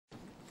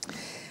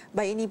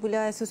Baik, ini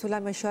pula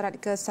susulan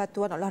mesyuarat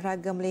Kesatuan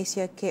Olahraga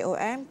Malaysia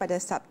KOM pada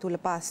Sabtu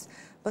lepas.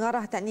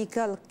 Pengarah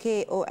Teknikal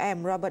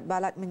KOM Robert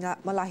Ballard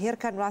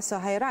melahirkan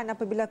rasa hairan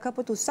apabila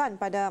keputusan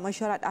pada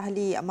mesyuarat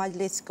ahli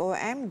majlis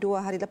KOM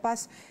 2 hari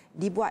lepas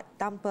dibuat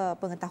tanpa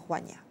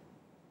pengetahuannya.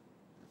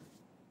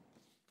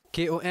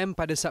 KOM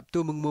pada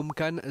Sabtu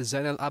mengumumkan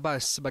Zainal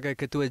Abbas sebagai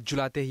ketua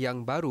jurulatih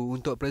yang baru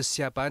untuk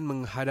persiapan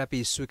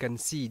menghadapi Sukan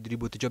C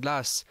 2017.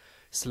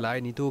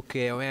 Selain itu,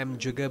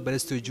 KOM juga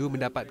bersetuju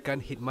mendapatkan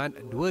khidmat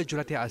 2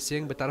 jurulatih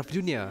asing bertaraf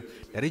dunia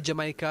dari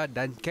Jamaika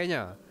dan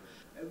Kenya.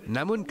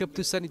 Namun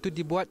keputusan itu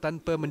dibuat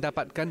tanpa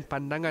mendapatkan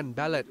pandangan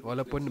Ballard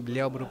walaupun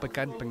beliau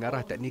merupakan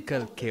pengarah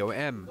teknikal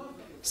KOM.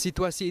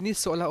 Situasi ini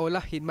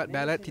seolah-olah khidmat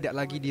Ballard tidak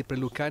lagi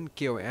diperlukan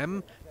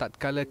KOM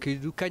tatkala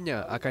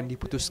kedudukannya akan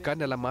diputuskan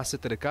dalam masa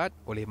terdekat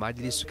oleh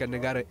Majlis Sukan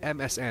Negara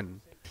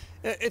MSN.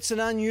 It's an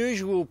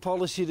unusual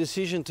policy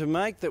decision to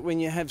make that when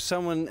you have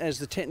someone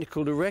as the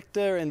technical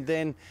director and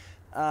then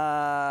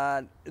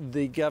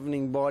the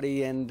governing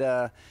body and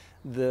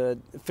the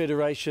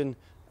federation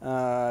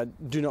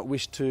do not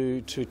wish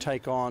to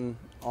take on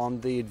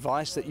the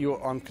advice that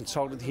I'm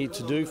consulted here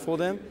to do for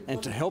them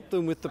and to help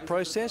them with the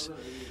process.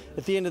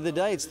 At the end of the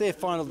day, it's their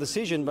final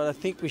decision, but I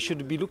think we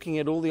should be looking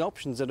at all the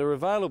options that are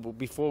available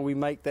before we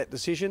make that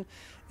decision.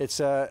 It's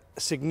a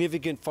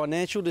significant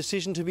financial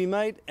decision to be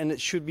made, and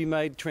it should be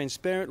made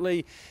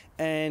transparently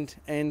and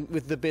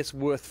with the best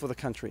worth for the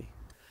country.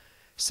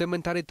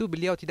 Sementara itu,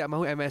 beliau tidak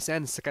mahu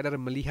MSN sekadar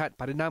melihat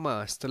pada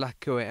nama setelah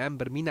KOM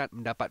berminat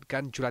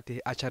mendapatkan jurulatih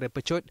acara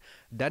pecut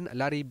dan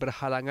lari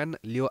berhalangan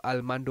Leo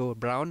Almando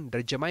Brown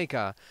dari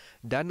Jamaika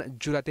dan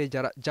jurulatih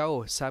jarak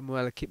jauh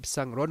Samuel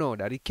Kipsang Rono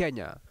dari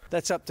Kenya.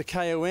 That's up to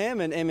KOM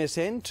and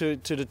MSN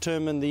to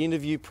determine the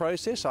interview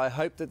process. I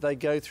hope that they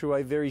go through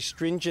a very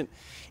stringent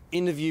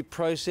interview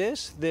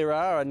process. There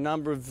are a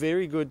number of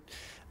very good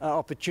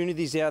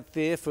opportunities out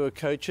there for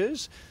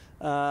coaches.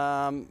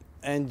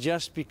 And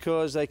just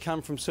because they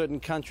come from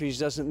certain countries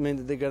doesn't mean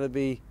that they're going to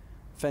be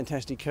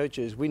fantastic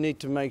coaches. We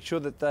need to make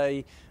sure that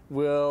they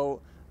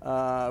will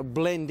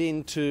blend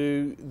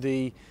into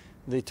the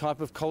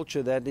type of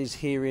culture that is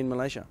here in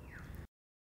Malaysia.